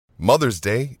Mother's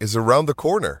Day is around the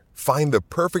corner. Find the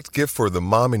perfect gift for the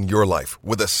mom in your life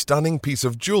with a stunning piece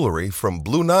of jewelry from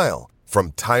Blue Nile.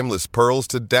 From timeless pearls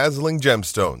to dazzling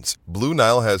gemstones, Blue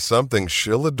Nile has something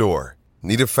she'll adore.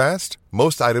 Need it fast?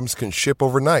 Most items can ship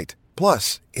overnight.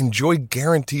 Plus, enjoy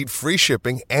guaranteed free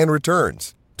shipping and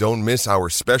returns. Don't miss our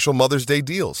special Mother's Day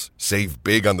deals. Save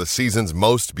big on the season's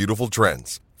most beautiful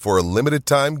trends. For a limited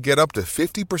time, get up to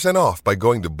 50% off by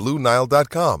going to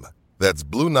BlueNile.com. That's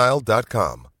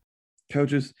BlueNile.com.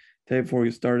 Coaches, today before we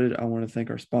get started, I want to thank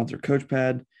our sponsor,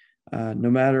 CoachPad. No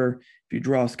matter if you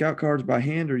draw scout cards by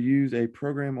hand or use a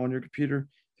program on your computer,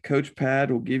 the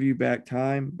CoachPad will give you back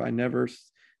time by never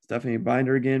stuffing a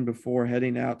binder again before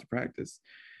heading out to practice.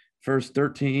 First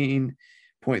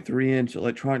 13.3-inch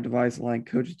electronic device allowing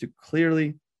coaches to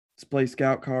clearly display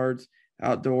scout cards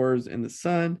outdoors in the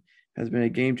sun has been a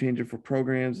game changer for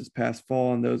programs this past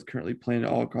fall and those currently playing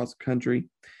all across the country.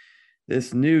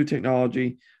 This new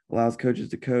technology allows coaches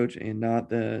to coach and not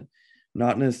the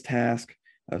monotonous task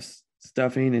of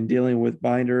stuffing and dealing with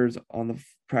binders on the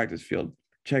practice field.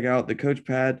 Check out the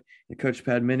CoachPad and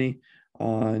CoachPad Mini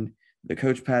on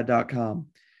thecoachpad.com.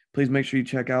 Please make sure you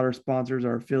check out our sponsors,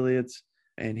 our affiliates,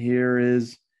 and here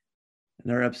is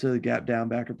another episode of the Gap Down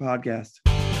Backer podcast.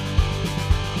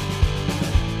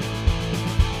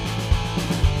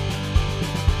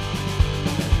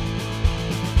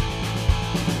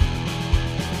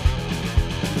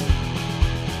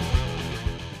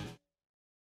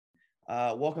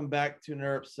 Welcome back to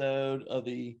another episode of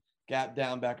the Gap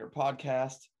Down Backer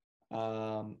podcast.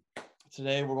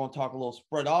 Today we're going to talk a little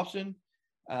spread option.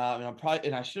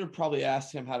 And I should have probably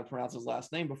asked him how to pronounce his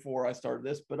last name before I started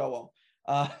this, but oh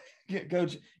well.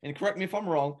 Coach, and correct me if I'm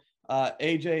wrong.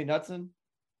 AJ Knutson.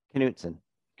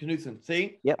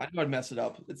 See? Yep. I knew I'd mess it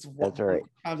up. It's That's all right.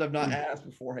 Times I've not asked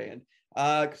beforehand.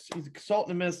 He's a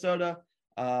consultant in Minnesota.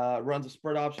 Runs a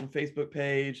spread option Facebook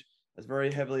page. Is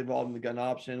very heavily involved in the gun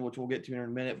option, which we'll get to in a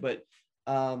minute. But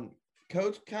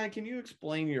Coach, can you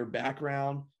explain your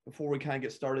background before we kind of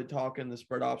get started talking the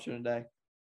spread option today?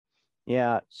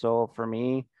 Yeah. So for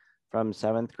me, from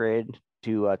 7th grade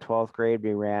to 12th grade,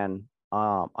 we ran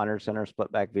under center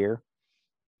split back veer.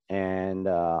 And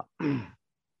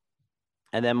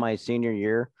then my senior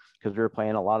year, because we were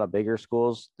playing a lot of bigger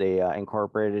schools, they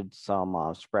incorporated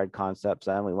some spread concepts.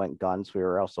 And we went guns. We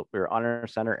were under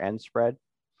center and spread.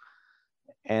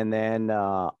 And then,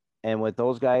 and with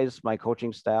those guys, my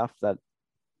coaching staff, that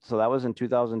was in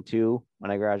 2002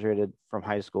 when I graduated from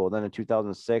high school. Then in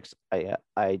 2006, I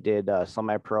did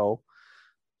semi-pro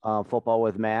football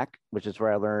with Mac, which is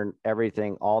where I learned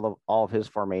everything, all of his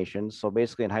formations. So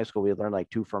basically in high school, we learned like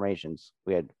 2 formations.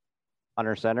 We had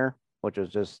under center, which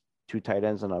was just 2 tight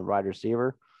ends and a wide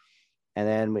receiver.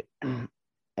 And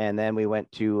then we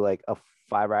went to like a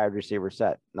 5 wide receiver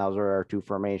set. And those were our 2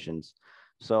 formations.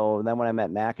 So then when I met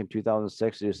Mac in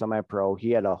 2006 to do semi-pro, he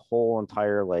had a whole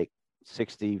entire like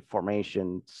 60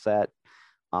 formation set,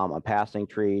 a passing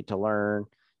tree to learn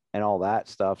and all that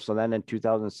stuff. So then in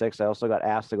 2006, I also got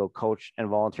asked to go coach and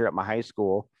volunteer at my high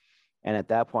school. And at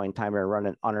that point in time, we were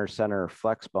running under center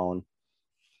flex bone,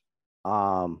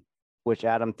 which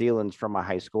Adam Thielen's from my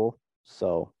high school.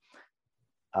 So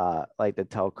like to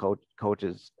tell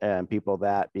coaches and people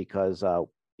that because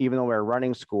even though we were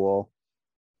running school,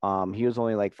 he was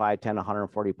only like 5'10",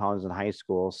 140 pounds in high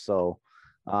school. So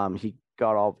he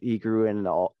grew into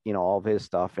all of his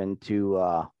stuff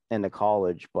into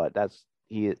college, but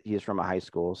he's from a high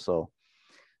school. So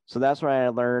that's where I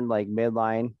learned like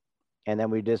midline. And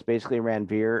then we just basically ran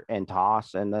veer and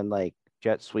toss and then like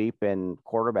jet sweep and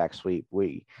quarterback sweep.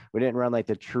 We didn't run like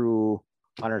the true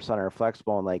under center flex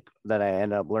bone like that I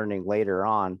ended up learning later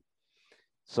on.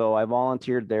 So I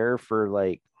volunteered there for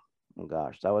like, oh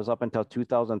gosh, that was up until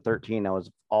 2013. I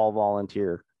was all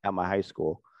volunteer at my high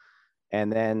school. And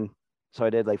then, so I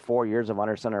did like 4 years of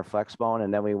under center flex bone.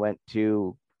 And then we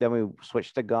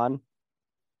switched to gun,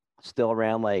 still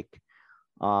ran like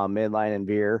midline and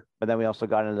veer. But then we also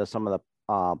got into some of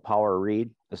the power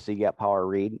read, the C-gap power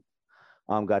read.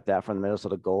 Got that from the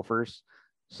Minnesota Gophers.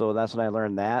 So that's when I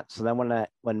learned that. So then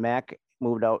when Mac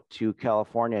moved out to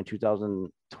California in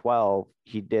 2012,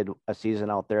 he did a season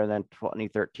out there. And then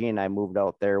 2013, I moved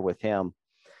out there with him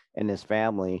and his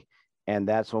family. And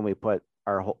that's when we put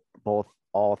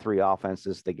all 3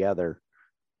 offenses together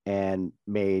and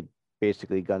made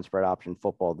basically gun spread option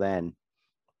football then.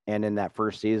 And in that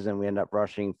first season, we ended up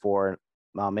rushing for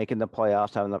making the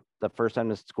playoffs, having the first time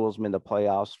the schools made the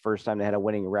playoffs, first time they had a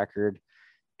winning record.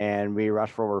 And we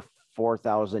rushed for over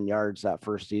 4,000 yards that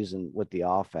first season with the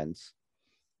offense.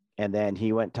 And then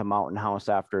he went to Mountain House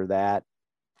after that.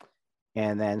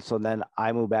 And then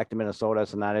I moved back to Minnesota.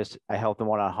 So now I helped them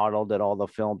out on Huddle, did all the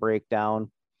film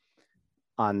breakdown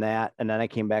on that. And then I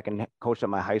came back and coached at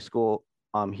my high school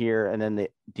here. And then the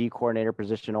D coordinator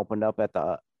position opened up at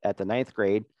the ninth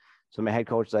grade. So my head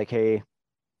coach was like, hey,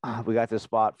 we got this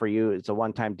spot for you. It's a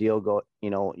one-time deal. Go,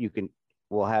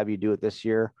 we'll have you do it this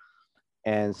year.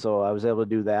 And so I was able to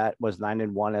do that, was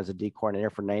 9-1 as a D coordinator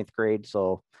for ninth grade.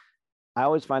 So I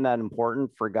always find that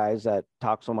important for guys that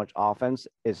talk so much offense.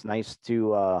 It's nice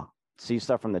to see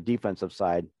stuff from the defensive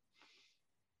side.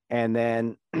 And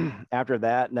then after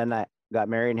that, and then I got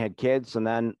married and had kids, and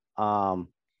then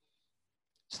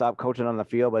stopped coaching on the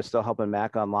field, but still helping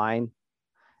Mac online.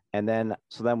 And then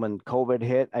when COVID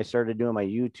hit, I started doing my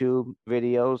YouTube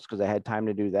videos because I had time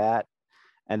to do that.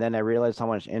 And then I realized how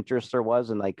much interest there was,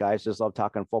 and like guys just love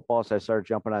talking football. So I started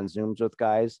jumping on Zooms with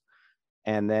guys.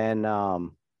 And then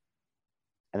I'm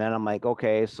like,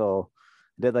 okay, so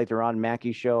I did like the Ron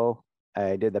Mackey show.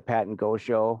 I did the Pat and Go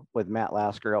show with Matt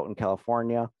Lasker out in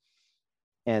California.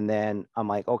 And then I'm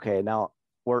like, okay, now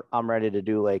I'm ready to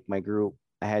do like my group.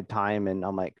 I had time, and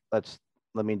I'm like,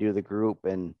 let me do the group.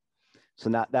 And so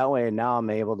not that way, now I'm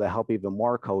able to help even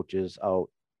more coaches out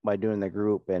by doing the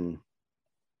group and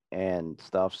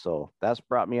stuff. So that's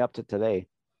brought me up to today.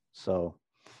 So.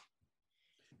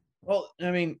 Well,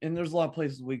 I mean, and there's a lot of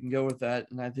places we can go with that.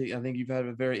 And I think you've had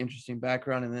a very interesting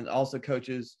background. And then also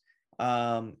coaches,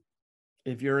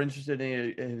 if you're interested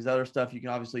in his other stuff, you can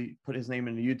obviously put his name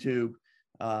into YouTube.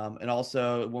 And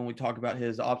also when we talk about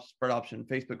his spread option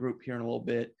Facebook group here in a little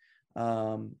bit,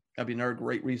 that'd be another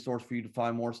great resource for you to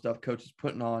find more stuff Coach is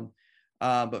putting on.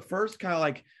 But first, kind of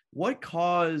like what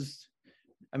caused,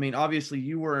 I mean, obviously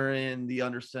you were in the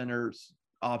under centers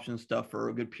option stuff for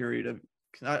a good period of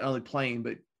not only playing,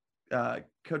 but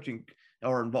coaching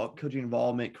or coaching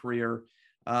involvement career.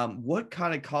 What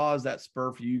kind of caused that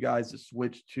spur for you guys to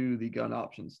switch to the gun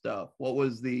option stuff? What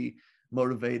was the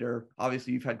motivator?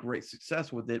 Obviously you've had great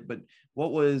success with it, but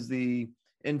what was the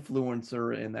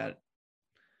influencer in that?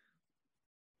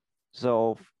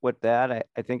 So with that,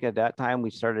 I think at that time we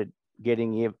started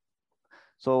getting you.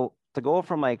 So to go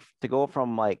from like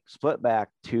split back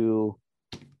to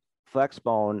flex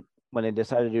bone, when they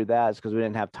decided to do that is because we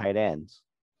didn't have tight ends.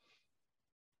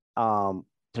 To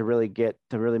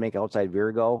really make outside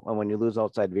veer go. And when you lose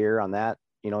outside veer on that,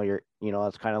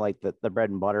 it's kind of like the bread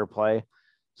and butter play.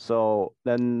 So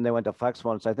then they went to flex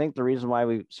bone. So I think the reason why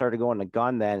we started going to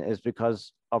gun then is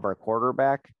because of our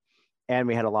quarterback, and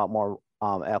we had a lot more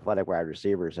athletic wide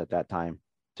receivers at that time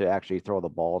to actually throw the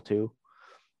ball to.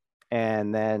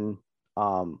 And then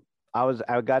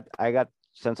I got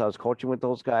since I was coaching with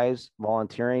those guys,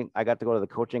 volunteering, I got to go to the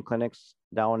coaching clinics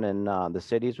down in the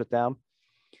cities with them.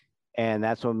 And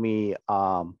that's when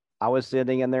I was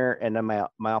sitting in there, and then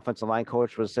my offensive line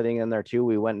coach was sitting in there too.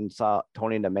 We went and saw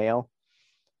Tony DeMayo.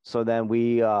 So then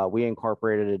we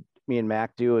incorporated it, me and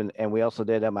Mac do, and we also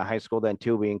did at my high school then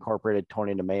too. We incorporated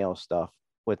Tony DeMayo stuff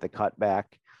with the cutback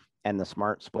and the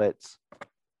smart splits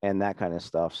and that kind of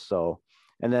stuff. So,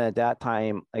 and then at that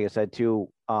time, like I said too,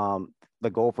 the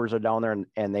Gophers are down there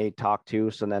and they talk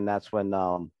too. So then that's when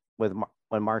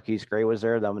when Marquise Gray was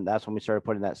there, then that's when we started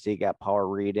putting that C-gap power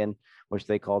read in, which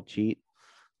they called cheat.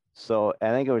 So I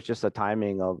think it was just the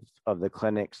timing of the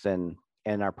clinics and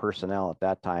our personnel at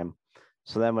that time.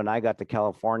 So then when I got to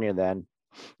California, then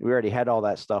we already had all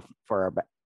that stuff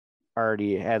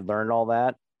already had learned all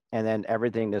that. And then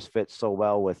everything just fits so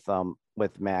well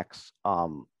with Mac's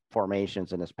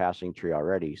formations and his passing tree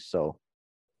already. So.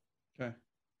 Okay.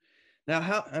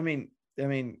 Now,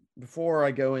 before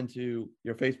I go into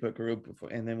your Facebook group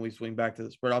and then we swing back to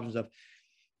the spread option stuff,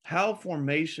 how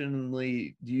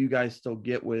formationally do you guys still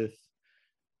get with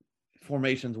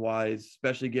formations wise,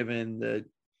 especially given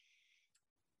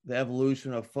the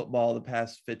evolution of football the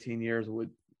past 15 years with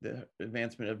the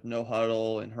advancement of no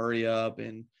huddle and hurry up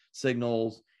and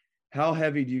signals? How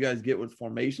heavy do you guys get with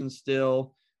formations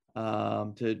still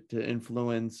to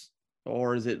influence,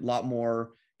 or is it a lot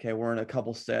more, okay, we're in a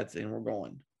couple sets and we're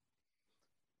going?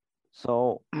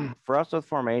 So for us with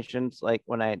formations, like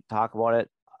when I talk about it,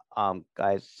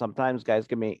 sometimes guys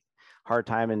give me a hard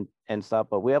time and stuff,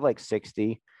 but we have like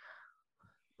 60.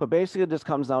 But basically it just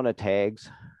comes down to tags,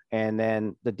 and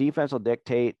then the defense will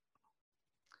dictate.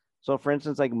 So for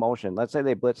instance, like motion, let's say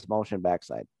they blitz motion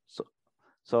backside.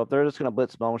 So if they're just going to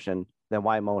blitz motion, then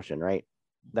why motion, right?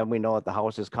 Then we know that the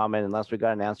house is coming unless we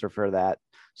got an answer for that.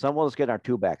 Some will just get our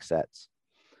two back sets.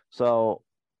 So,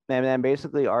 and then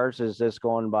basically ours is just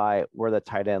going by where the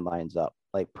tight end lines up.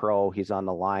 Like pro, he's on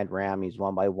the line. Ram, he's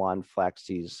 1x1. Flex,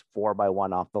 he's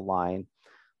 4x1 off the line.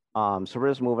 So we're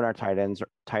just moving our tight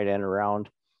end around.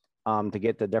 to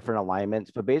get the different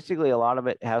alignments. But basically, a lot of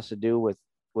it has to do with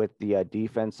the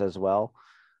defense as well.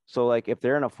 So like if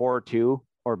they're in a 4-2,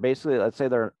 or basically let's say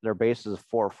their base is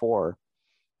 4-4,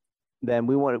 then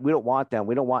we don't want them.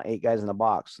 We don't want 8 guys in the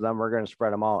box. So then we're going to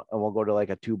spread them out, and we'll go to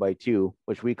like a 2x2,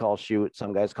 which we call shoot.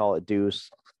 Some guys call it deuce.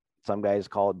 Some guys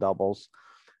call it doubles.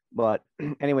 But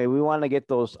anyway, we want to get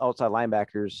those outside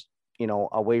linebackers,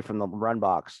 away from the run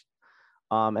box.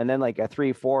 And then like a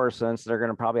 3-4, since they're going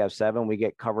to probably have 7, we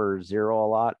get cover 0 a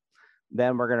lot.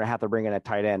 Then we're going to have to bring in a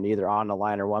tight end, either on the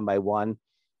line or 1x1.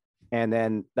 And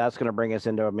then that's going to bring us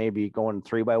into maybe going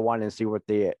 3x1 and see where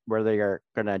they are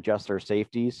going to adjust their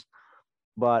safeties.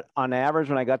 But on average,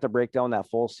 when I got to break down that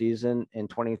full season in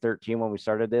 2013, when we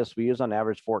started this, we used on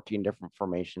average 14 different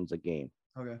formations a game.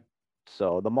 Okay.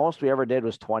 So the most we ever did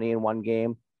was 20 in one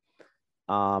game.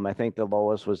 I think the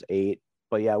lowest was 8.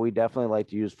 But yeah, we definitely like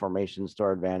to use formations to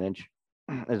our advantage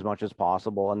as much as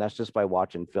possible. And that's just by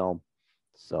watching film.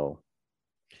 So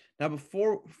now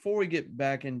before we get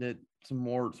back into some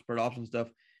more spread option stuff,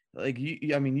 like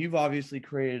you've obviously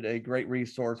created a great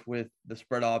resource with the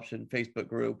spread option Facebook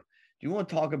group. Do you want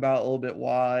to talk about a little bit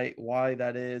why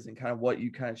that is, and kind of what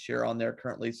you kind of share on there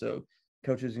currently, so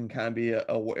coaches can kind of be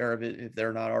aware of it if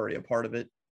they're not already a part of it?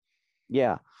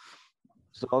 Yeah.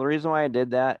 So the reason why I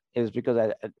did that is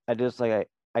because I just like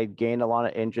I gained a lot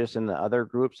of interest in the other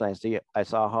groups. And I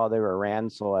saw how they were ran,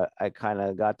 so I kind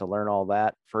of got to learn all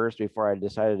that first before I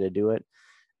decided to do it.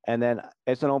 And then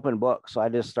it's an open book, so I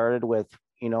just started with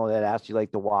that asked you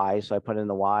like the why. So I put in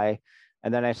the why.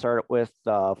 And then I started with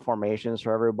formations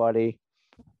for everybody.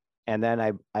 And then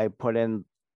I put in,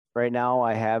 right now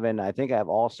I think I have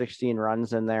all 16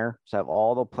 runs in there. So I have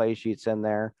all the play sheets in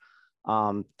there.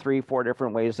 3-4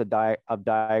 different ways of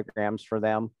diagrams for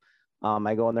them.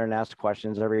 I go in there and ask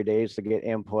questions every day to get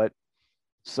input.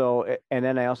 So, and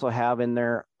then I also have in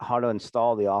there how to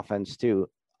install the offense too.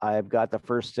 I've got the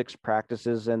first 6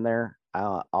 practices in there.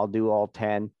 I'll do all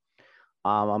 10.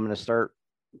 I'm going to start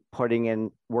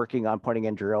working on putting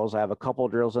in drills. I have a couple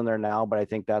drills in there now, but I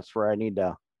think that's where I need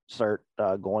to start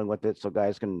going with it, so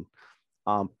guys can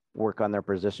work on their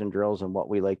position drills and what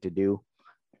we like to do,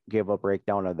 give a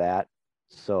breakdown of that.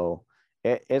 So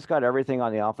it's got everything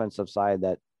on the offensive side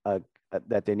that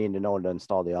they need to know to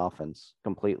install the offense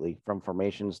completely, from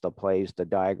formations to plays to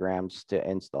diagrams to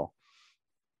install.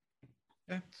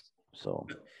 Okay. So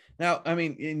now, I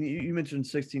mean, you mentioned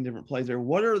 16 different plays there.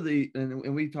 What are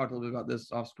and we talked a little bit about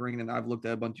this off screen, and I've looked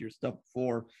at a bunch of your stuff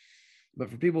before, but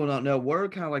for people who don't know, what are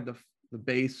kind of like the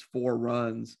base 4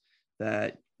 runs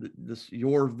that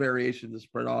your variation, the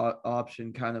spread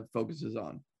option kind of focuses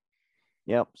on?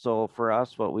 Yep. So for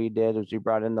us, what we did is we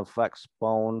brought in the flex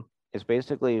bone. It's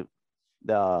basically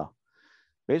took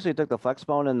the flex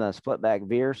bone and the split back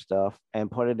veer stuff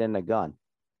and put it in the gun.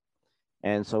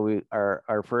 And so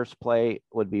our first play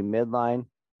would be midline,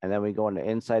 and then we go into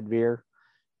inside veer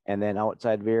and then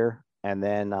outside veer. And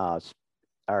then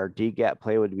our D gap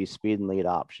play would be speed and lead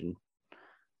option.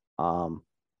 And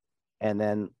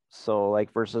then, so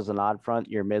like versus an odd front,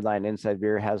 your midline inside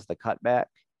veer has the cutback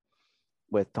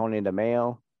with Tony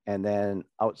DeMeo, and then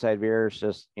outside veer is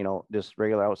just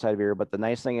regular outside veer. But the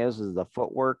nice thing is the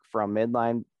footwork from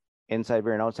midline, inside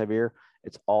veer, and outside veer,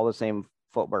 it's all the same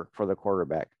footwork for the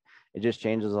quarterback. It just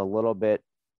changes a little bit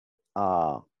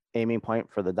aiming point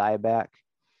for the dive back.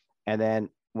 And then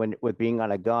with being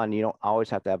on a gun, you don't always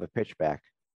have to have a pitch back.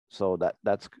 So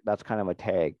that's kind of a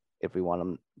tag if we want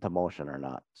them to motion or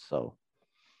not. So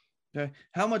okay,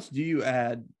 how much do you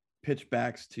add pitch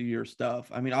backs to your stuff?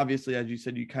 I mean, obviously, as you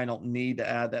said, you kind of don't need to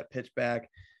add that pitch back.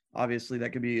 Obviously,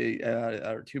 that could be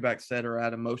a 2-back set or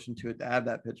add a motion to it to add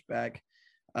that pitch back.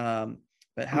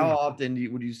 But how often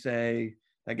would you say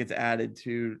that gets added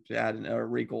to add a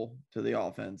wrinkle to the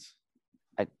offense?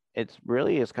 It's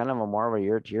kind of a more of a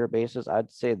year-to-year basis.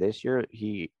 I'd say this year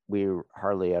we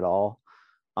hardly at all.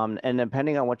 And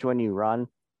depending on which one you run,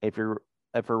 if we're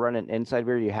running inside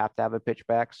veer, you have to have a pitch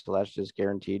back. So that's just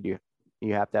guaranteed.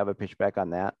 You have to have a pitch back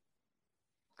on that.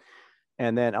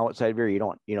 And then outside veer,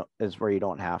 is where you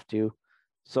don't have to.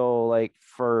 So like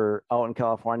for out in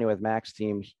California with Mac's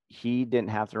team, he didn't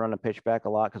have to run a pitch back a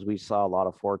lot because we saw a lot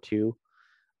of 4-2.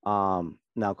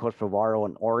 Now Coach Favaro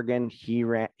in Oregon,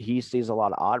 he sees a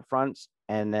lot of odd fronts,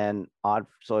 and then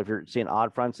so if you're seeing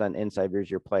odd fronts, then inside veers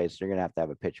your play, so you're gonna have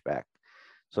a pitch back.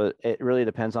 So it really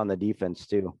depends on the defense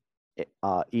too.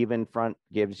 Even front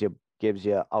gives you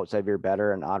outside veer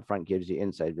better, and odd front gives you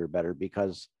inside veer better,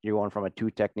 because you're going from a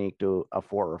 2 technique to a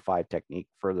 4 or 5 technique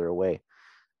further away.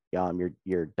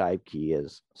 Your dive key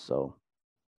is. So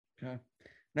okay.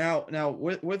 Now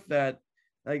with that,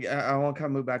 like I want to kind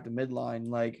of move back to midline.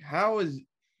 Like, how is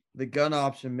the gun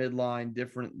option midline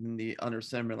different than the under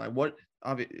center midline? What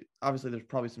obviously there's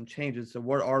probably some changes. So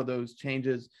what are those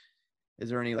changes? Is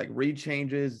there any like read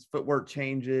changes, footwork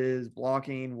changes,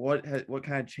 blocking? What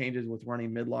kind of changes with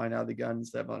running midline out of the gun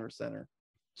instead of under center?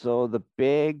 So the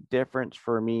big difference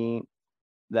for me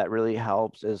that really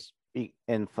helps is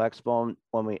in flexbone.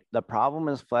 The problem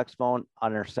is flexbone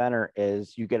under center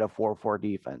is you get a 4-4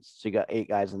 defense. So you got 8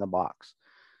 guys in the box.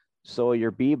 So your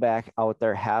B back out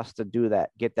there has to do that,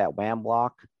 get that wham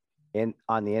block in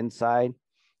on the inside.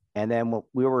 And then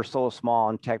we were so small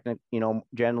and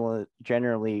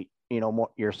generally,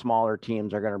 your smaller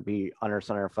teams are going to be under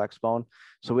center flexbone.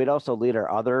 So we'd also lead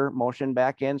our other motion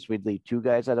back in. So we'd lead 2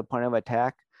 guys at a point of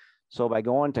attack. So by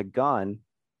going to gun,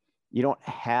 you don't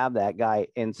have that guy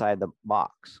inside the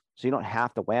box. So you don't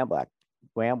have to wham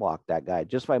block that guy.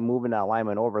 Just by moving that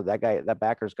alignment over, that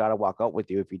backer's got to walk out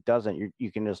with you. If he doesn't,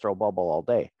 you can just throw bubble all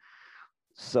day.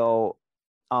 So,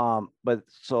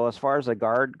 so as far as the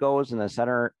guard goes and the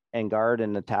center and guard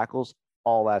and the tackles,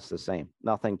 all that's the same.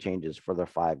 Nothing changes for the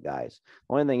 5 guys.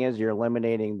 The only thing is you're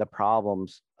eliminating the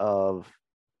problems of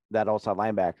that outside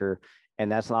linebacker,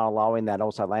 and that's not allowing that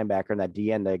outside linebacker and that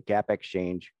DN the gap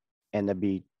exchange and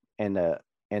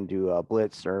do a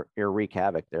blitz or wreak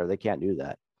havoc there. They can't do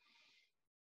that.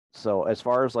 So as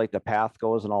far as like the path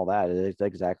goes and all that, it's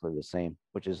exactly the same,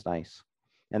 which is nice.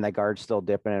 And that guard's still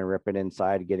dipping and ripping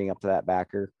inside, getting up to that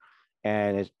backer.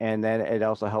 And then it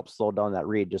also helps slow down that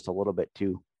read just a little bit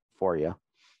too for you.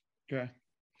 Okay.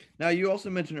 Now you also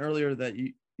mentioned earlier that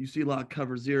you see a lot of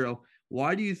cover zero.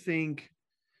 Why do you think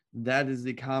that is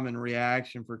the common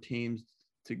reaction for teams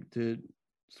to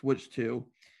switch to?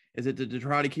 Is it to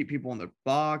try to keep people in the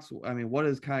box? I mean, what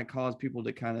has kind of caused people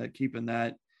to kind of keep in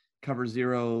that cover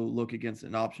zero look against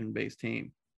an option-based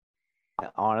team? I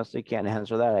honestly can't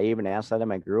answer that. I even asked that in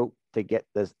my group to get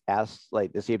this asked,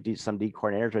 like to see if some D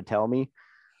coordinators would tell me.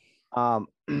 I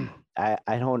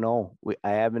don't know. I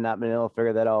have not been able to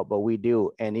figure that out, but we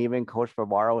do. And even Coach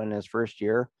Bavaro in his first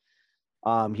year,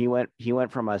 he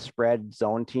went from a spread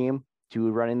zone team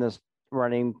to going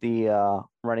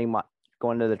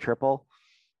to the triple.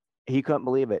 He couldn't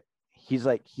believe it. He's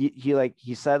like,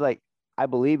 he said, like, I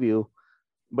believe you,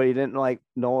 but he didn't like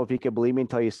know if he could believe me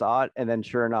until he saw it. And then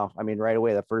sure enough, I mean, right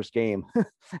away, the first game,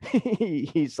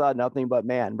 he saw nothing but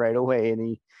man right away.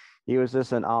 And he was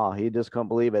just in awe. He just couldn't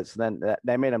believe it. So then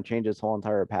that made him change his whole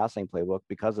entire passing playbook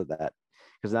because of that.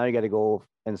 Because now you got to go,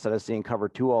 instead of seeing cover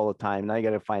 2 all the time, now you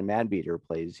got to find man beater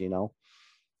plays,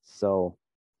 So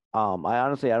I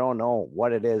don't know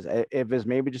what it is. If it's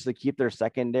maybe just to keep their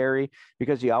secondary,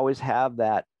 because you always have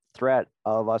that threat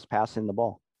of us passing the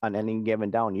ball on any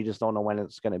given down. You just don't know when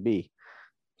it's going to be.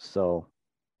 So.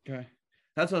 Okay.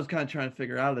 That's what I was kind of trying to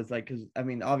figure out is like, cause I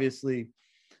mean, obviously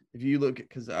if you look at,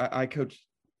 cause I coach,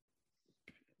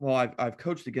 well, I've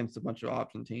coached against a bunch of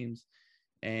option teams,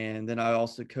 and then I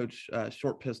also coach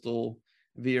short pistol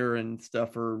veer and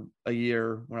stuff for a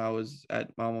year when I was at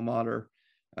my alma mater.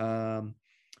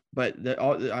 But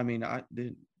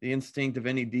the instinct of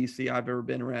any DC I've ever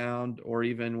been around, or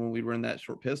even when we were in that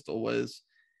short pistol, was,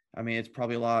 I mean, it's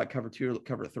probably a lot of cover 2 or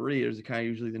cover 3 is kind of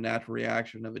usually the natural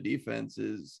reaction of a defense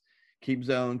is keep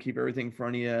zone, keep everything in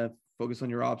front of you, focus on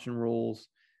your option rules.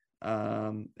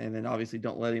 And then obviously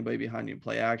don't let anybody behind you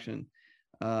play action.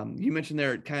 You mentioned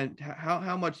there kind of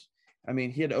how much, I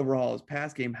mean, he had to overhaul his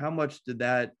pass game. How much did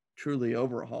that truly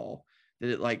overhaul? Did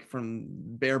it like from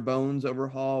bare bones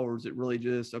overhaul, or is it really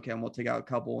just, okay, I'm going to take out a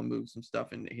couple and move some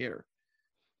stuff into here?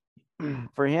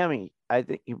 For him, I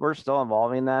think we're still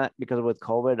involving that because with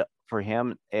COVID for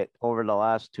him, over the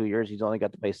last 2 years, he's only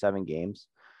got to play 7 games.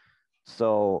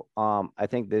 So I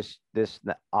think this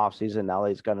off season, now that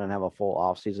he's going to have a full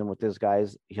off season with his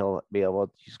guys, he's going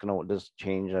to just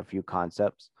change a few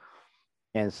concepts.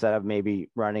 Instead of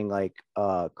maybe running like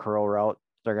a curl route,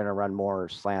 they're going to run more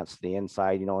slants to the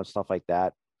inside, and stuff like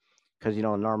that. Because,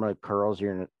 normally curls,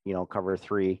 you're in, cover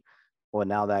 3. Well,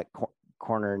 now that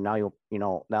corner, now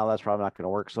now that's probably not going to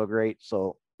work so great.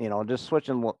 So, just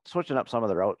switching up some of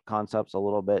the route concepts a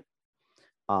little bit.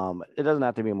 It doesn't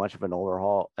have to be much of an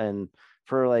overhaul. And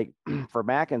for for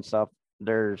Mac and stuff,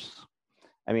 it's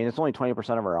only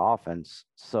 20% of our offense.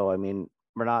 So, I mean,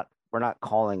 we're not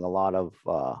calling a lot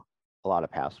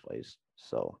of pass plays.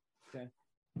 So okay.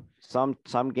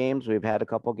 Some games we've had a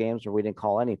couple games where we didn't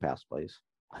call any pass plays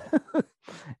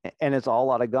and it's all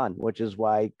out of gun, which is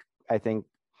why I think,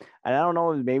 and I don't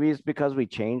know, maybe it's because we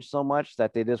changed so much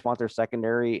that they just want their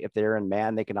secondary. If they're in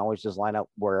man, they can always just line up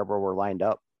wherever we're lined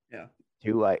up. Yeah.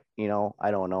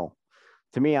 I don't know.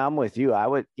 To me, I'm with you. I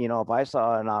would, if I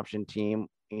saw an option team,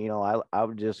 I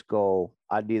would just go,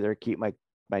 I'd either keep my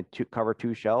my cover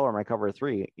 2 shell or my cover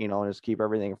 3, you know, and just keep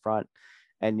everything in front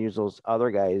and use those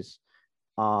other guys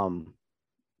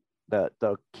that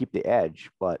they'll keep the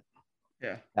edge. But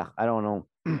Yeah, I don't know.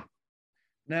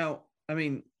 now, I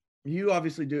mean, you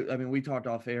obviously do. I mean, we talked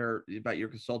off air about your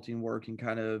consulting work and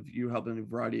kind of you helping a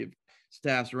variety of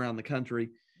staffs around the country.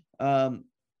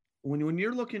 When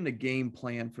you're looking to game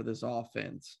plan for this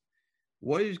offense,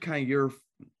 what is kind of your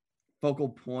focal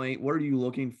point? What are you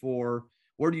looking for?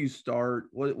 Where do you start?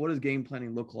 What does game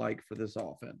planning look like for this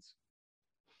offense?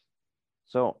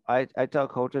 So I tell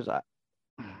coaches,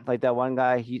 like that one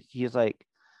guy, he's like,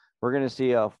 we're going to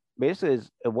see basically is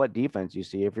what defense you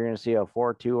see, if you're going to see a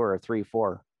 4-2 or a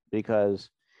 3-4, because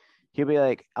he'll be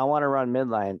like, I want to run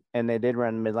midline. And they did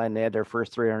run midline. They had their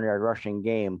first 300-yard rushing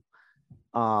game.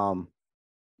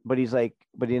 But he's like,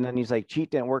 then he's like,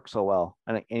 cheat didn't work so well.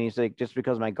 And he's like, just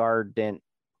because my guards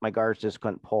just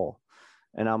couldn't pull.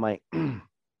 And I'm like,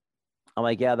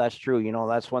 yeah, that's true. You know,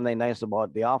 that's one thing nice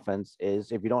about the offense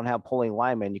is if you don't have pulling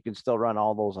linemen, you can still run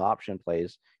all those option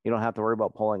plays. You don't have to worry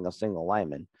about pulling a single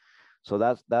lineman. So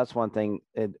that's one thing,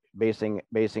 basing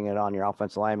it on your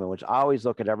offensive lineman, which I always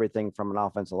look at everything from an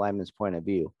offensive lineman's point of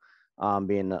view,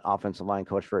 being an offensive line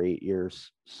coach for 8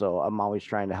 years. So I'm always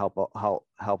trying to help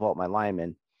out my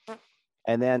linemen.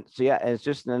 And then, so yeah, it's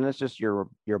just your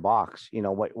box, you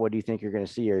know, what do you think you're going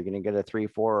to see? Are you going to get a 3-4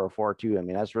 or a 4-2? I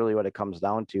mean, that's really what it comes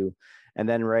down to. And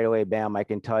then right away, bam, I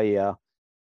can tell you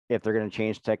if they're going to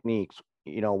change techniques,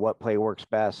 you know, what play works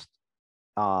best.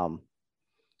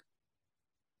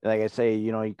 Like I say,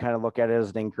 you know, you kind of look at it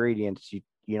as the ingredients.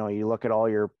 You know, you look at all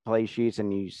your play sheets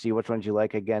and you see which ones you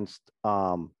like against,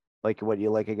 like what you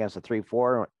like against a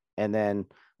 3-4, and then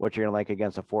what you're going to like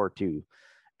against a 4-2.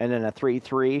 And then a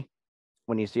 3-3,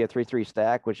 when you see a 3-3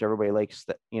 stack, which everybody likes,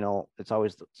 you know, it's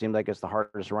always seems like it's the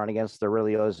hardest to run against. There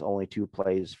really is only 2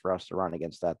 plays for us to run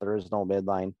against that. There is no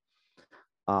midline.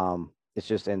 It's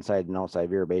just inside and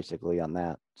outside veer basically on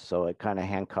that. So it kind of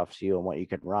handcuffs you on what you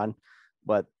can run.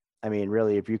 But I mean,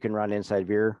 really, if you can run inside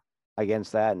veer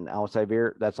against that and outside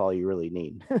veer, that's all you really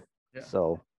need. Yeah.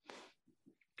 So.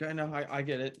 Okay, no, I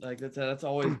get it. Like that's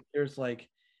always there's like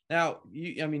now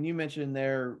you. I mean, you mentioned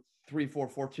there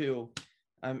 3-4-4-2.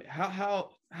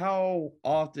 How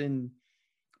often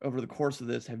over the course of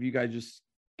this have you guys just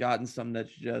gotten something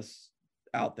that's just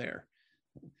out there?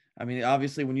 I mean,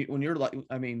 obviously when you're like,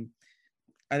 I mean,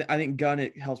 I think gun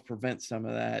it helps prevent some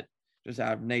of that just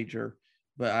out of nature.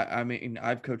 But I mean,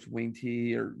 I've coached wing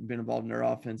T or been involved in their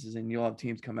offenses, and you'll have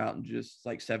teams come out and just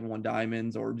like 7-1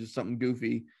 diamonds or just something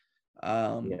goofy,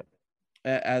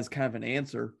 as kind of an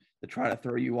answer to try to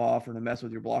throw you off or to mess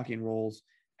with your blocking roles.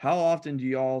 How often do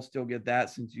y'all still get that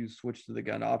since you switched to the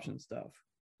gun option stuff?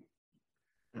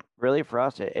 Really, for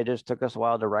us, it just took us a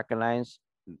while to recognize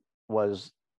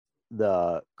was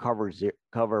the cover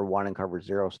 1 and cover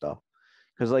 0 stuff.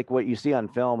 Because like what you see on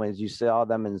film is you saw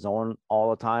them in zone all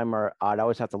the time, or I'd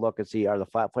always have to look and see, are the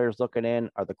flat players looking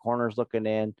in? Are the corners looking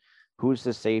in? Who's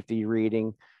the safety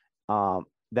reading?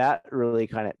 That's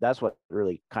what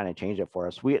really kind of changed it for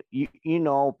us. You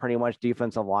know, pretty much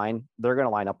defensive line, they're going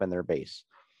to line up in their base.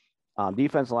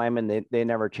 Defensive linemen, they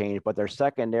never changed, but their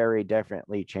secondary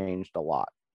definitely changed a lot.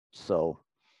 So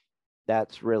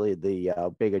that's really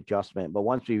the big adjustment. But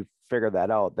once we figured that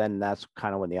out, then that's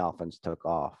kind of when the offense took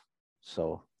off.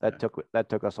 So that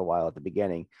took us a while at the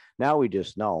beginning. Now we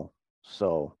just know.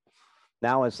 So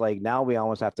now it's like, now we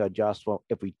almost have to adjust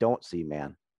if we don't see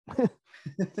man.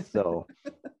 So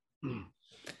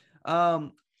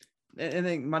and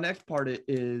then my next part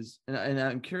is, and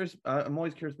I'm curious, I'm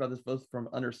always curious about this, both from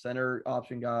under center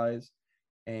option guys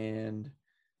and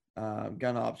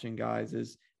gun option guys,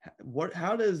 is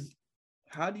how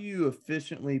do you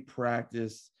efficiently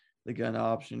practice the gun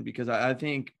option? Because I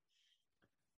think,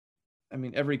 I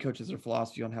mean, every coach has their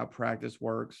philosophy on how practice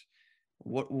works.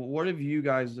 What have you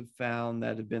guys have found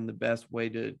that have been the best way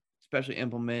to especially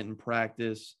implement and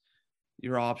practice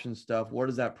your option stuff? What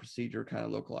does that procedure kind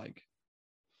of look like?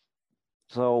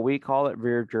 So we call it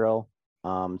veer drill.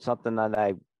 Something that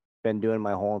I've been doing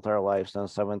my whole entire life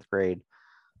since 7th grade.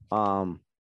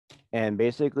 And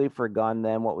basically for gun,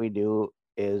 then what we do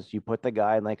is you put the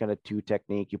guy like in a 2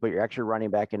 technique. You put your extra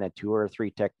running back in a 2 or a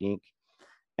 3 technique.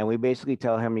 And we basically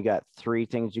tell him you got 3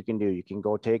 things you can do. You can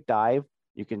go take dive.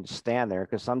 You can stand there,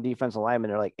 because some defensive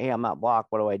linemen are like, hey, I'm not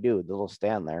blocked. What do I do? They'll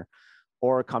stand there,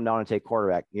 or come down and take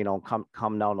quarterback, you know,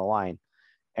 come down the line.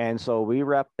 And so we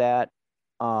rep that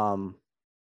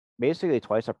basically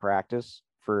twice a practice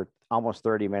for almost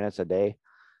 30 minutes a day.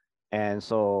 And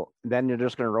so then you're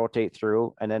just going to rotate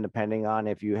through. And then depending on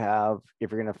if you're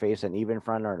going to face an even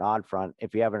front or an odd front,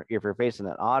 if you're facing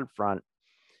an odd front,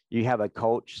 you have a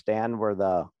coach stand where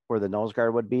the nose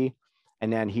guard would be,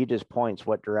 and then he just points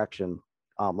what direction,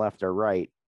 left or right.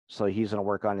 So he's going to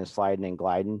work on his sliding and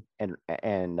gliding,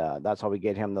 and that's how we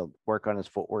get him to work on his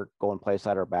footwork, going play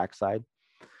side or backside.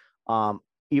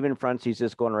 Even fronts, he's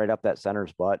just going right up that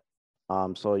center's butt.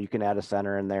 So you can add a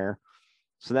center in there.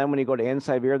 So then when you go to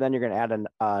inside veer, then you're going to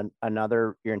add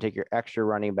another, you're going to take your extra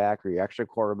running back or your extra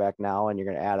quarterback now, and you're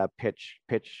going to add a pitch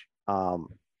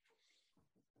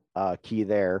key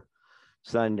there.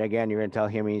 So then again, you're going to tell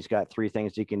him he's got 3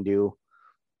 things he can do.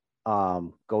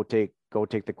 Go take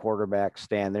the quarterback,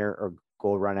 stand there, or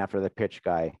go run after the pitch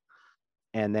guy.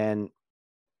 And then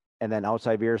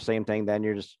outside veer, same thing. Then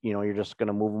you're just going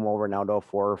to move them over now to a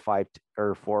 4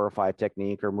 or 5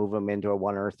 technique, or move them into a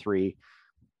 1 or 3.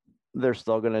 They're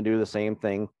still going to do the same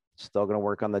thing. Still going to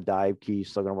work on the dive key.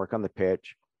 Still going to work on the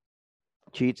pitch.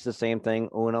 Cheats, the same thing.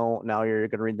 Uno, now you're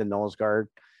going to read the nose guard.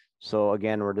 So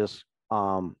again, we're just,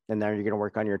 and then you're going to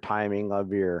work on your timing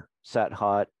of your set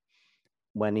hut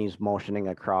when he's motioning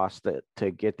across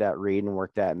to get that read and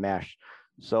work that mesh.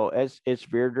 So it's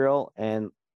veer drill,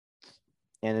 and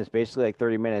it's basically like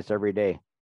 30 minutes every day.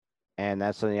 And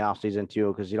that's in the off season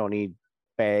too, because you don't need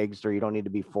bags, or you don't need to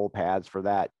be full pads for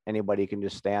that. Anybody can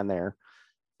just stand there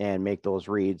and make those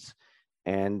reads.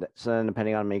 And so then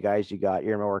depending on how many guys you got,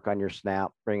 you're going to work on your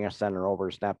snap, bring a center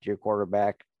over, snap to your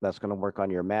quarterback. That's going to work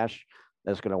on your mesh.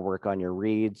 That's going to work on your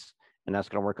reads, and that's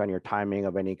going to work on your timing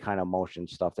of any kind of motion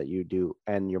stuff that you do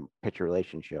and your pitch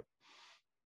relationship.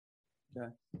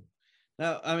 Okay.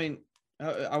 Now, I mean,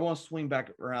 I want to swing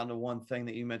back around to one thing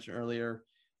that you mentioned earlier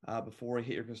before we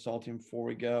hit your consulting, before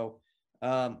we go.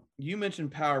 You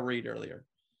mentioned power read earlier,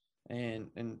 and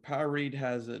power read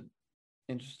has an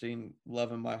interesting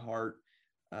love in my heart,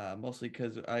 mostly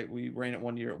because we ran it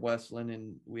one year at Westland,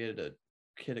 and we had a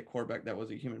kid at quarterback that was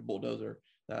a human bulldozer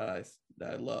that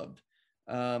I loved.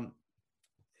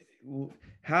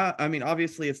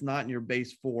 Obviously it's not in your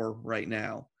base 4 right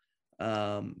now,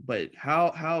 but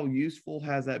how useful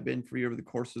has that been for you over the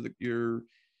course of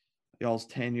y'all's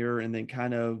tenure, and then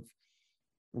kind of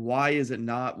why is it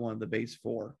not one of the base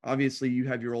 4? Obviously, you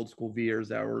have your old school veers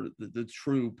that were the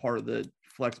true part of the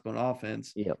flexbone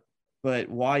offense. Yep. But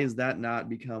why has that not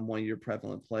become one of your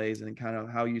prevalent plays, and kind of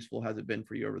how useful has it been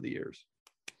for you over the years?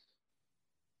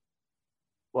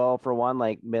 Well, for one,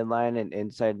 like midline and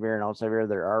inside veer and outside veer,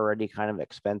 they're already kind of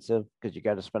expensive because you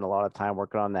got to spend a lot of time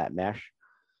working on that mesh.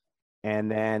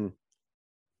 And then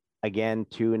again,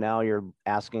 too, now you're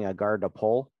asking a guard to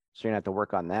pull, so you're gonna have to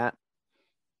work on that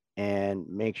and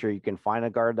make sure you can find a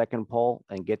guard that can pull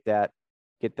and get that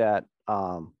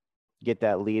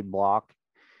lead block.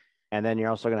 And then you're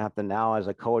also going to have to, now as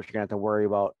a coach, you're going to have to worry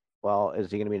about, well, is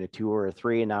he going to be in a 2 or a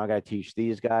 3? And now I got to teach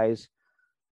these guys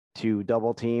to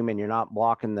double team, and you're not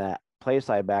blocking that play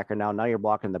side backer. Now you're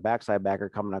blocking the backside backer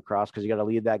coming across, because you got to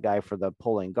lead that guy for the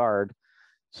pulling guard.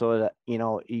 So that, you're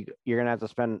going to have to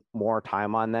spend more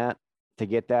time on that to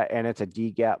get that. And it's a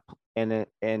D gap, and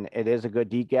it is a good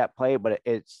D gap play, but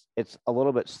it's a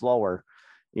little bit slower.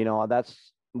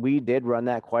 We did run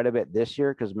that quite a bit this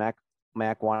year, because Mac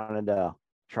wanted to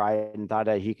try it and thought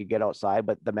that he could get outside,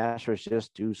 but the mesh was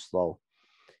just too slow.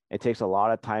 It takes a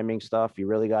lot of timing stuff. You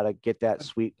really got to get that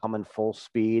sweep coming full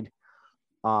speed.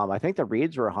 I think the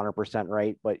reads were 100%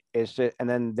 right, but it's just, and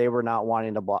then they were not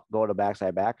wanting to go to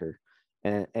backside backer.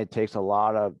 And it takes a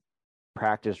lot of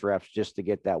practice reps just to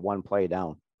get that one play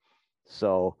down.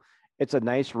 So it's a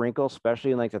nice wrinkle,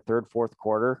 especially in like the 3rd, 4th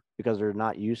quarter, because they're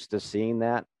not used to seeing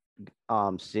that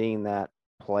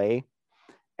play.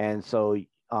 And so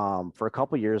for a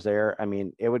couple of years there, I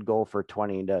mean, it would go for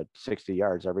 20 to 60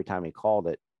 yards every time he called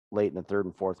it late in the 3rd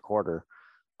and 4th quarter,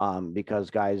 because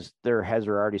guys, their heads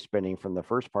are already spinning from the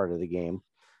first part of the game.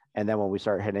 And then when we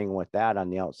start hitting with that on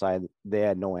the outside, they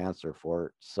had no answer for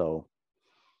it. So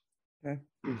okay.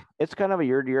 It's kind of a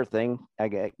year-to-year thing.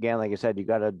 Again, like I said, you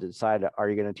got to decide, are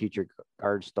you going to teach your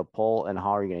guards to pull, and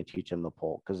how are you going to teach them to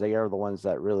pull? Because they are the ones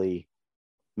that really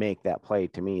make that play,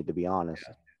 to me, to be honest.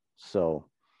 Yeah. So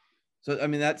I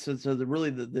mean, that's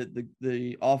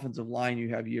the offensive line you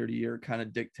have year to year kind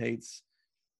of dictates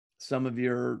some of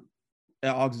your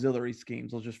auxiliary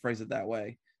schemes. Let's just phrase it that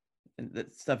way. And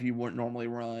that stuff you wouldn't normally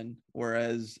run.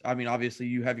 Whereas, I mean, obviously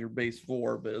you have your base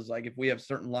 4, but it's like, if we have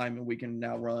certain linemen, we can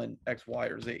now run X, Y,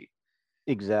 or Z.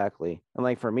 Exactly. And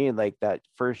like for me, like that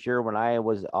first year when I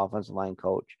was the offensive line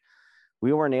coach,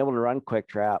 we weren't able to run quick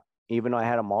trap, even though I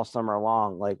had them all summer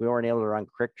long. Like we weren't able to run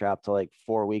quick trap till like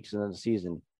 4 weeks into the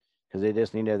season, because they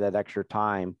just needed that extra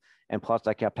time. And plus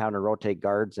I kept having to rotate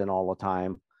guards in all the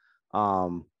time.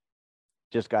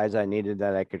 Just guys I needed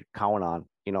that I could count on,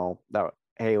 that,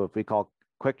 hey, if we call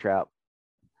quick trap,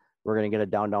 we're going to get a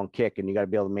down kick, and you got to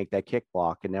be able to make that kick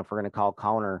block. And if we're going to call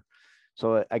counter,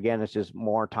 so again, it's just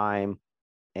more time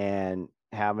and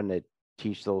having to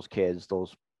teach those kids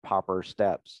those proper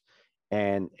steps.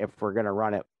 And if we're going to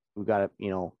run it, we got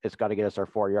to, it's got to get us our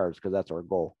 4 yards, because that's our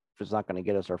goal. If it's not going to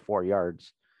get us our 4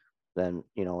 yards, then,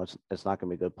 it's not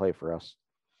going to be a good play for us.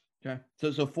 Okay.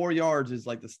 So 4 yards is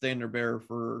like the standard bearer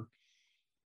for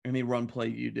any run play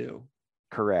you do.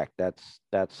 Correct.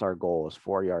 That's our goal, is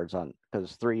 4 yards on,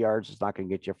 because 3 yards is not going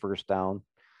to get you first down.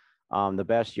 The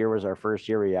best year was our first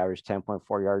year. We averaged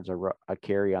 10.4 yards a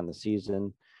carry on the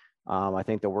season. I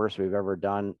think the worst we've ever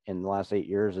done in the last 8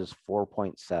 years is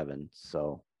 4.7.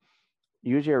 So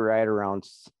usually right around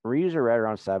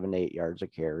 7 to 8 yards a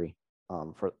carry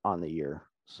for on the year.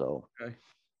 So okay.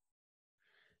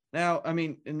 Now, I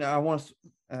mean, and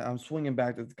I'm swinging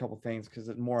back to a couple of things, because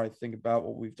the more I think about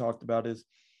what we've talked about is,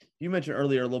 you mentioned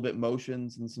earlier a little bit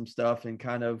motions and some stuff, and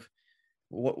kind of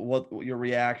what your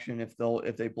reaction if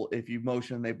you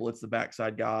motion, they blitz the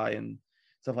backside guy and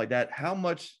stuff like that. How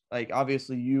much, like,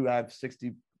 obviously you have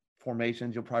 60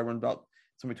 formations, you'll probably run about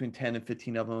somewhere between 10 and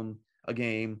 15 of them a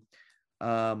game.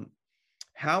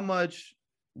 How much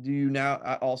do you now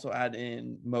also add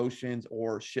in motions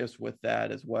or shifts with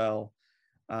that as well,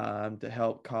 to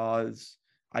help cause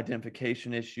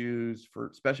identification issues for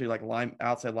especially like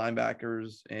outside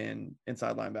linebackers and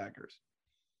inside linebackers?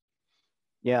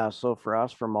 Yeah. So for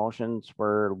us, for motions,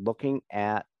 we're looking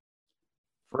at,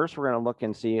 first, we're going to look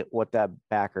and see what that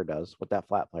backer does, what that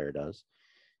flat player does.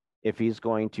 If he's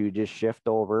going to just shift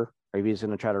over, or if he's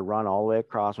going to try to run all the way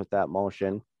across with that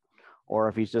motion, or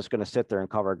if he's just going to sit there and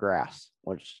cover grass,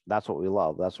 which that's what we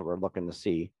love. That's what we're looking to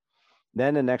see.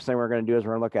 Then the next thing we're going to do is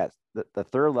we're going to look at the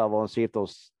third level and see if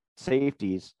those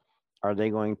safeties, are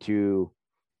they going to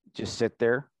just sit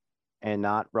there and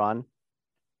not run,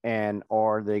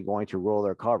 or are they going to roll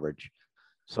their coverage?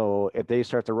 So if they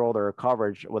start to roll their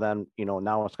coverage, well, then,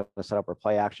 now it's going to set up our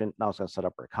play action. Now it's going to set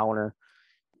up our counter.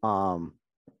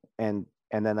 And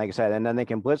then, like I said, and then they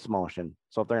can blitz motion.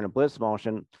 So if they're in a blitz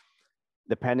motion,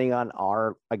 depending on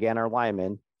our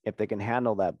linemen, if they can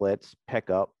handle that blitz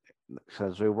pickup,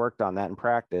 since we worked on that in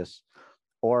practice,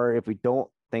 or if we don't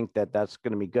think that that's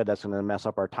going to be good, that's going to mess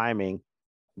up our timing,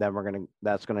 then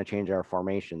that's going to change our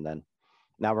formation. Then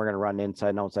now we're going to run inside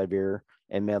and outside veer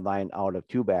and midline out of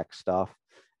 2-back stuff.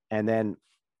 And then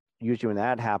usually when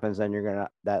that happens, then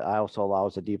that also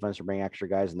allows the defense to bring extra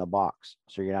guys in the box.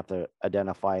 So you're going to have to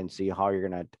identify and see how you're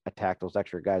going to attack those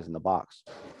extra guys in the box.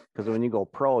 Because when you go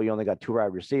pro, you only got 2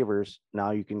 wide receivers.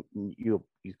 Now you can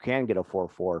get a 4-4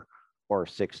 or a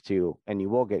 6-2, and you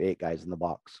will get 8 guys in the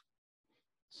box.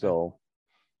 So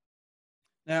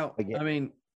now, again, I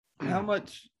mean, how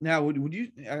much now would you?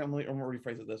 I'm going to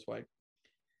rephrase it this way,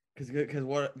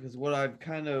 because what I've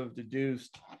kind of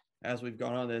deduced as we've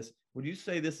gone on this, would you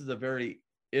say this is a very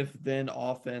if-then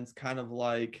offense, kind of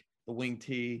like the wing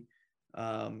T,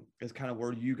 is kind of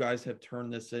where you guys have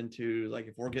turned this into, like,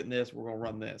 if we're getting this, we're going to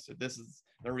run this. If this is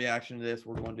the reaction to this,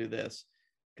 we're going to do this.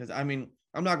 Because, I mean,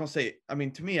 I'm not going to say, I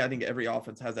mean, to me, I think every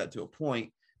offense has that to a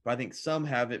point, but I think some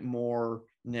have it more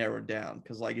narrowed down.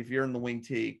 Because, like, if you're in the wing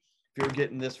T, if you're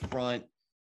getting this front,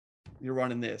 you're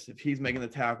running this. If he's making the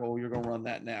tackle, you're going to run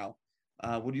that now.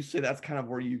 Would you say that's kind of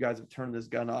where you guys have turned this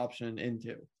gun option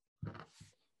into?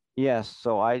 Yes.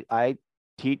 So I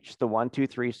teach the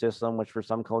 1-2-3 system, which for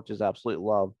some coaches absolutely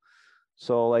love.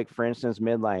 So, like, for instance,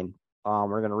 midline,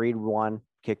 we're going to read 1,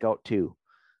 kick out 2.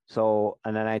 So,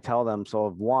 and then I tell them, so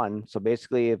of 1, so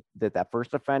basically if that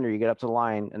first defender, you get up to the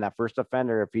line, and that first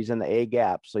defender, if he's in the A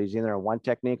gap, so he's either in 1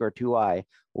 technique or 2-eye,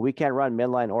 well, we can't run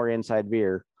midline or inside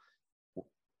veer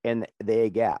in the A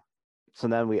gap. So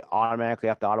then we automatically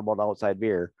have to audible to outside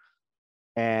veer,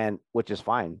 and which is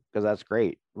fine, because that's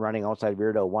great. Running outside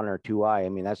veer to 1 or 2-eye, I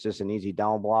mean, that's just an easy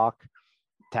down block.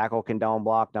 Tackle can down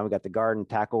block. Now we got the guard and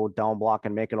tackle down block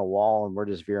and making a wall, and we're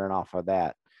just veering off of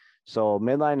that. So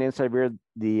midline and inside veer,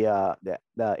 the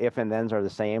if and thens are the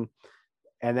same.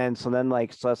 And then so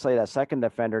let's say that second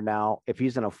defender now, if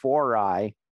he's in a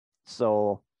 4-eye,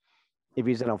 so if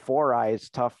he's in a 4-eye, it's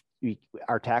tough.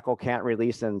 Our tackle can't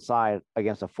release inside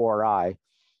against a 4-eye.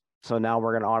 So now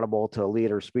we're going to audible to a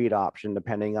lead or speed option,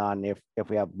 depending on if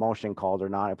we have motion called or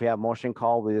not. If we have motion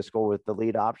called, we just go with the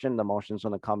lead option. The motion's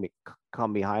going to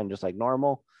come behind just like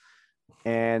normal.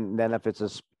 And then if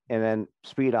it's and then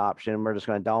speed option, we're just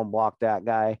going to down block that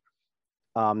guy.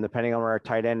 Depending on where our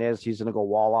tight end is, he's going to go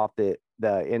wall off the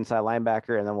inside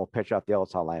linebacker, and then we'll pitch off the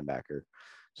outside linebacker.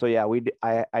 So yeah,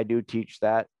 I do teach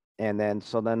that. And then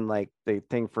like the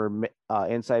thing for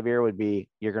inside veer would be,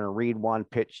 you're going to read 1,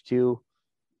 pitch 2.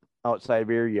 outside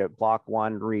veer, you block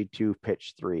 1, read 2,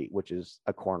 pitch 3, which is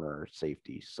a corner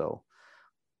safety. So,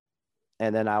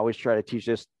 and then I always try to teach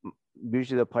this.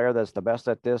 Usually the player that's the best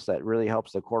at this, that really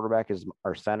helps the quarterback, is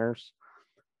our centers,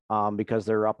 because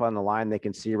they're up on the line. They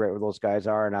can see right where those guys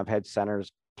are. And I've had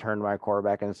centers turn to my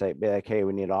quarterback and say, be like, hey,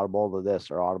 we need audible to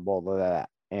this or audible to that.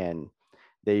 And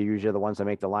they usually are the ones that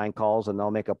make the line calls, and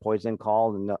they'll make a poison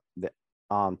call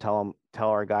and tell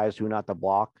our guys who not to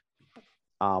block.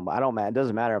 It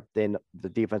doesn't matter if the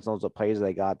defense knows what plays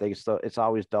they got. It's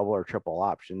always double or triple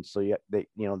options. So they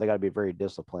got to be very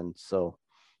disciplined. So.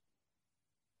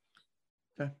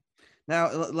 Okay.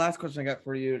 Now, last question I got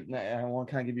for you, and I want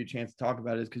to kind of give you a chance to talk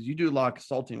about it, is because you do a lot of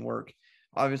consulting work.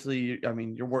 Obviously, I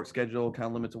mean, your work schedule kind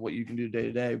of limits what you can do day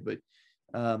to day, but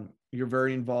you're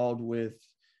very involved with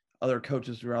other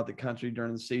coaches throughout the country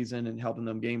during the season and helping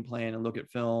them game plan and look at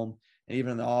film. And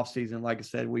even in the off season, like I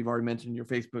said, we've already mentioned your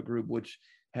Facebook group, which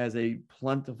has a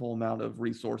plentiful amount of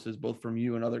resources, both from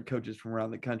you and other coaches from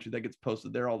around the country, that gets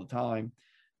posted there all the time.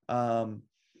 You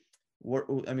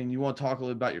want to talk a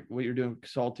little about what you're doing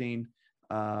consulting,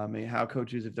 and how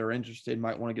coaches, if they're interested,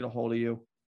 might want to get a hold of you.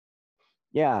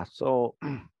 Yeah. So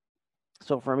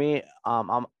for me,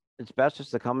 it's best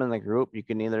just to come in the group. You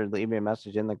can either leave me a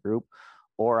message in the group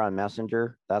or on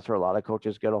Messenger. That's where a lot of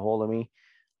coaches get a hold of me.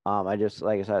 I just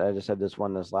had this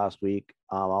one this last week,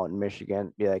 out in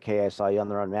Michigan. Be like, hey, I saw you on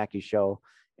the Ron Mackey show.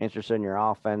 Interested in your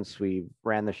offense. We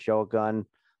ran the shotgun,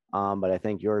 but I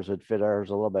think yours would fit ours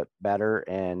a little bit better.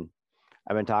 And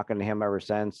I've been talking to him ever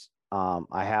since.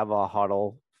 I have a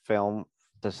huddle film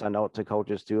to send out to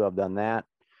coaches too. I've done that.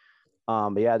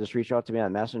 But yeah, just reach out to me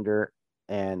on Messenger,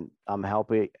 and I'm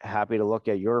happy to look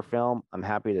at your film. I'm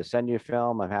happy to send you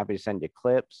film. I'm happy to send you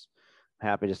clips. I'm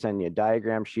happy to send you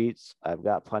diagram sheets. I've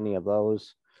got plenty of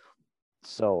those.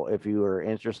 So if you are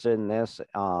interested in this,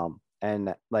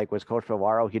 and like with Coach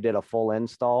Favaro, he did a full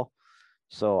install.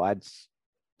 So I'd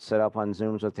set up on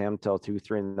Zooms with him till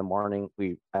 2-3 in the morning.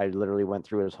 I literally went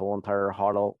through his whole entire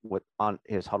huddle on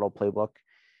his huddle playbook,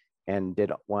 and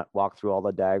walk through all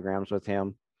the diagrams with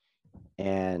him.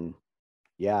 And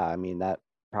yeah, I mean, that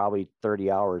probably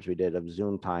 30 hours we did of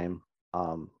Zoom time,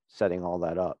 setting all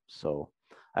that up. So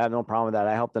I have no problem with that.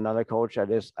 I helped another coach. I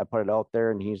put it out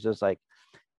there, and he's just like,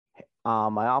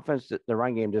 my offense, the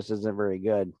run game just isn't very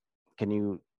good. Can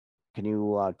you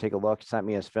take a look? Sent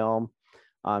me his film.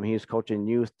 He was coaching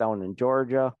youth down in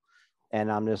Georgia,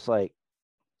 and I'm just like,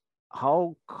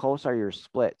 how close are your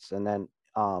splits? And then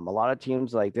a lot of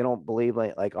teams, like, they don't believe,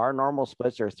 like our normal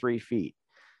splits are 3 feet.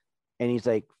 And he's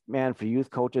like, man, for youth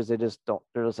coaches, they're just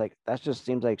like, that just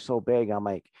seems like so big. I'm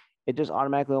like, it just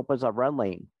automatically opens up run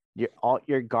lane.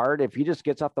 Your guard, if he just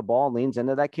gets off the ball and leans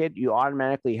into that kid, you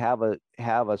automatically have a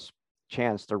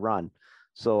chance to run.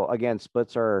 So again,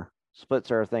 splits are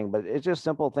a thing, but it's just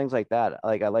simple things like that.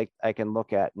 I can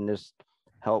look at and just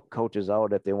help coaches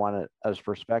out if they want it as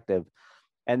perspective.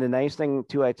 And the nice thing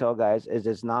too, I tell guys, is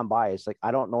it's non-biased. Like, I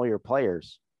don't know your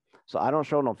players, so I don't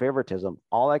show no favoritism.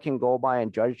 All I can go by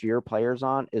and judge your players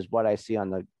on is what I see on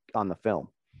the film.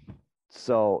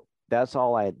 So that's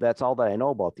all that I know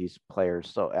about these players.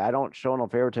 So I don't show no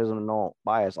favoritism, no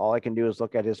bias. All I can do is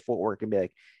look at his footwork and be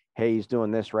like, hey, he's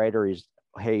doing this right, or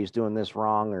he's doing this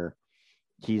wrong, or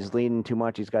he's leaning too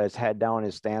much. He's got his head down.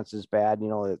 His stance is bad.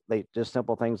 They just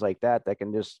simple things like that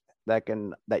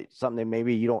something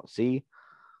maybe you don't see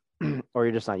or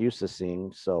you're just not used to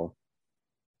seeing. So,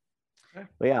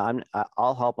 but yeah,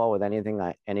 I'll help out with anything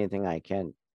I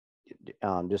can.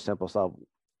 Just simple stuff.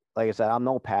 Like I said, I'm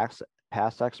no pass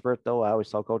expert though. I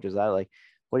always tell coaches that, like,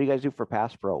 what do you guys do for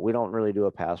pass pro? We don't really do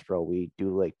a pass pro. We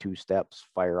do like 2 steps,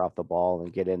 fire off the ball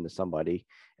and get into somebody,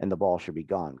 and the ball should be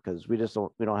gone, because we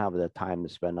don't have the time to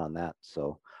spend on that.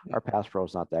 So our pass pro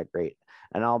is not that great.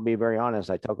 And I'll be very honest,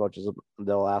 I tell coaches,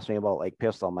 they'll ask me about like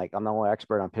pistol. I'm like, I'm no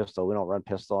expert on pistol. We don't run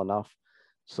pistol enough.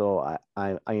 So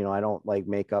I don't like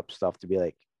make up stuff to be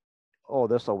like, oh,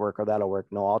 this will work or that'll work.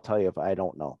 No, I'll tell you if I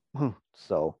don't know.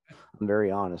 So I'm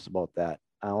very honest about that.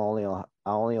 I'll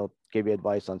only give you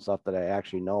advice on stuff that I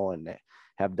actually know and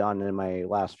have done in my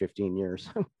last 15 years.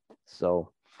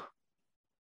 So,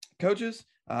 coaches,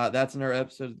 that's another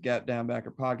episode of the Gap Down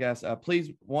Backer podcast.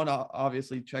 Please,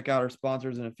 obviously check out our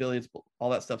sponsors and affiliates. All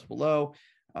that stuff's below.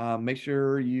 Make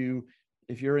sure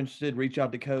if you're interested, reach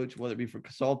out to Coach, whether it be for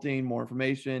consulting, more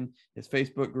information, his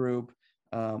Facebook group.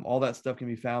 All that stuff can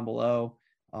be found below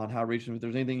on how to reach him. If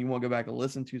there's anything you want to go back and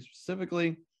listen to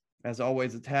specifically, as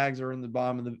always, the tags are in the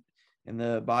bottom in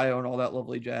the bio and all that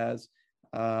lovely jazz.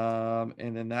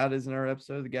 And then that is another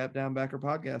episode of the Gap Down Backer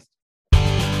podcast.